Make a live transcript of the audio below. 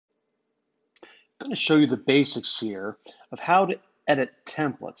I'm going to show you the basics here of how to edit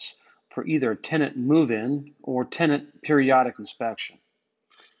templates for either tenant move-in or tenant periodic inspection.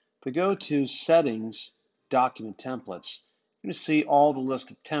 If we go to Settings, Document Templates, you're going to see all the list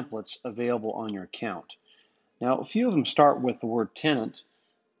of templates available on your account. Now, a few of them start with the word tenant.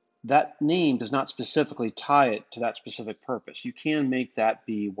 That name does not specifically tie it to that specific purpose. You can make that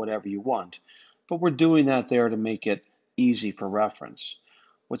be whatever you want, but we're doing that there to make it easy for reference.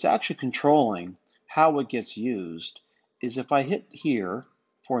 What's actually controlling how it gets used is if I hit here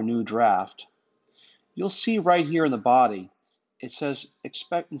for a new draft, you'll see right here in the body, it says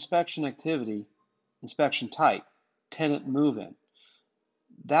inspection activity, inspection type, tenant move-in.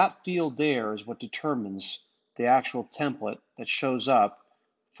 That field there is what determines the actual template that shows up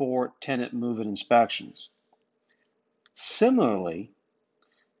for tenant move-in inspections. Similarly,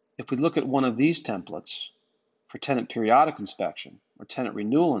 if we look at one of these templates for tenant periodic inspection or tenant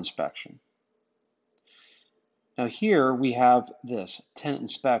renewal inspection, now here we have this, tenant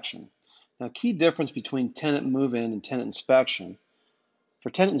inspection. Now, key difference between tenant move-in and tenant inspection. For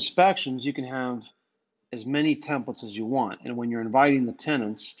tenant inspections, you can have as many templates as you want, and when you're inviting the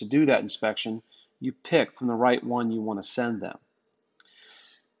tenants to do that inspection, you pick from the right one you want to send them.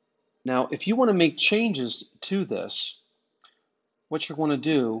 Now, if you want to make changes to this, what you're going to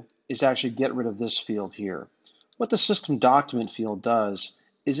do is actually get rid of this field here. What the system document field does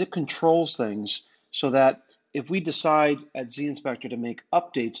is it controls things so that if we decide at zInspector to make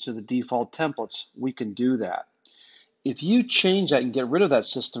updates to the default templates, we can do that. If you change that and get rid of that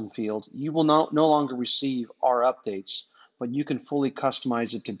system field, you will no longer receive our updates, but you can fully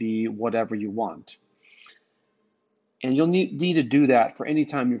customize it to be whatever you want. And you'll need to do that for any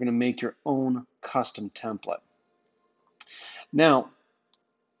time you're going to make your own custom template. Now,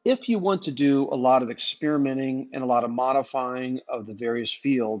 if you want to do a lot of experimenting and a lot of modifying of the various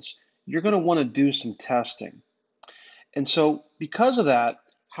fields, you're going to want to do some testing. And so because of that,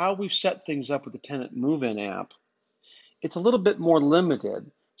 how we've set things up with the Tenant Move-In app, it's a little bit more limited.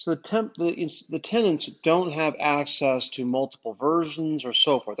 So the tenants don't have access to multiple versions or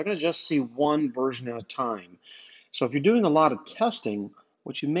so forth. They're going to just see one version at a time. So if you're doing a lot of testing,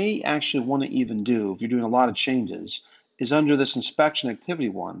 what you may actually want to even do, if you're doing a lot of changes, is under this inspection activity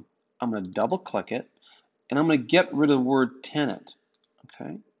one, I'm going to double click it, and I'm going to get rid of the word tenant.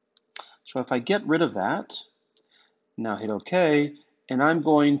 Okay. So if I get rid of that, now hit OK, and I'm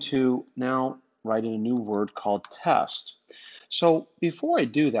going to now write in a new word called test. So before I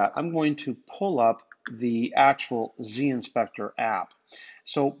do that, I'm going to pull up the actual zInspector app.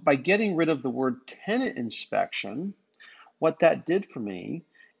 So by getting rid of the word tenant inspection, what that did for me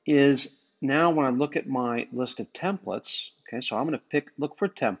is now when I look at my list of templates, okay, so I'm going to look for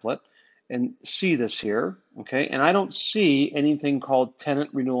template and see this here, okay, and I don't see anything called tenant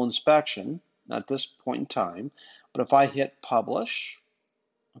renewal inspection at this point in time, but if I hit publish,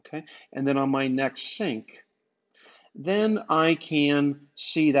 okay, and then on my next sync, then I can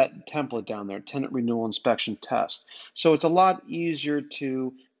see that template down there, tenant renewal inspection test. So it's a lot easier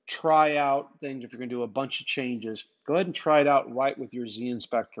to try out things if you're going to do a bunch of changes. Go ahead and try it out right with your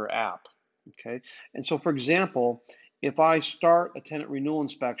zInspector app. Okay, and so for example, if I start a tenant renewal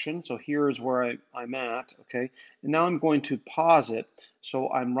inspection, so here's where I'm at, okay, and now I'm going to pause it,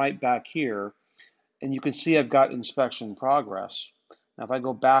 so I'm right back here, and you can see I've got inspection progress. Now if I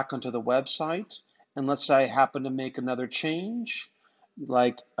go back onto the website, and let's say I happen to make another change,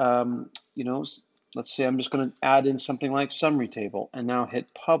 like, let's say I'm just going to add in something like summary table and now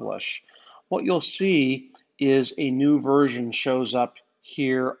hit publish. What you'll see is a new version shows up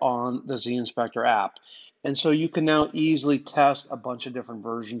here on the zInspector app. And so you can now easily test a bunch of different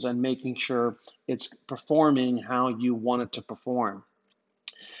versions and making sure it's performing how you want it to perform.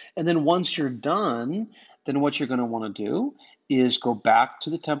 And then once you're done, then what you're going to want to do is go back to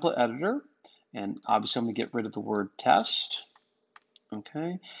the template editor. And obviously I'm going to get rid of the word test,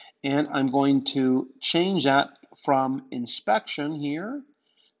 okay? And I'm going to change that from inspection here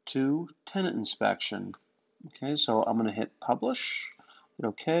to tenant inspection. Okay, so I'm going to hit publish, hit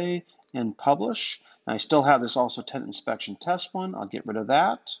OK, and publish. Now I still have this also tenant inspection test one. I'll get rid of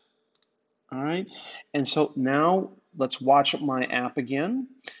that. All right, and so now let's watch my app again.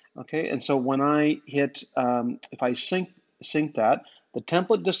 Okay, and so when I hit, if I sync that, the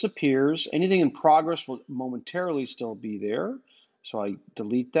template disappears. Anything in progress will momentarily still be there. So I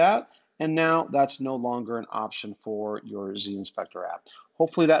delete that. And now that's no longer an option for your zInspector app.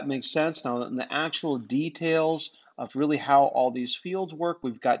 Hopefully that makes sense. Now in the actual details of really how all these fields work,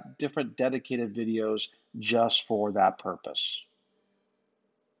 we've got different dedicated videos just for that purpose.